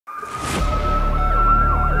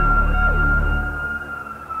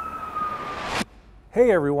Hey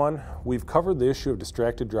everyone, we've covered the issue of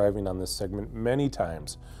distracted driving on this segment many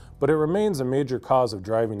times, but it remains a major cause of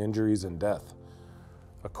driving injuries and death.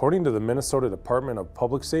 According to the Minnesota Department of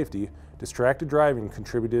Public Safety, distracted driving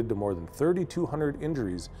contributed to more than 3,200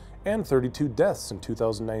 injuries and 32 deaths in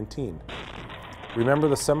 2019. Remember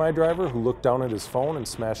the semi-driver who looked down at his phone and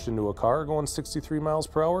smashed into a car going 63 miles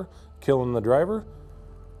per hour, killing the driver?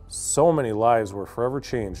 So many lives were forever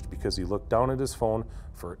changed because he looked down at his phone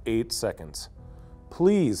for 8 seconds.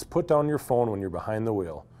 Please put down your phone when you're behind the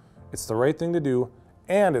wheel. It's the right thing to do,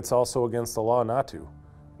 and it's also against the law not to.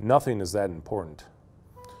 Nothing is that important.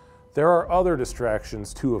 There are other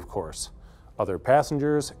distractions too, of course. Other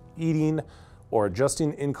passengers, eating, or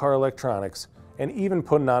adjusting in-car electronics, and even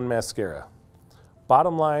putting on mascara.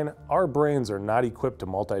 Bottom line, our brains are not equipped to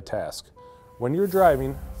multitask. When you're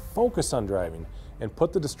driving, focus on driving and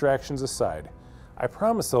put the distractions aside. I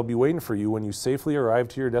promise they'll be waiting for you when you safely arrive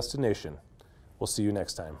to your destination. We'll see you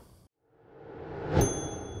next time.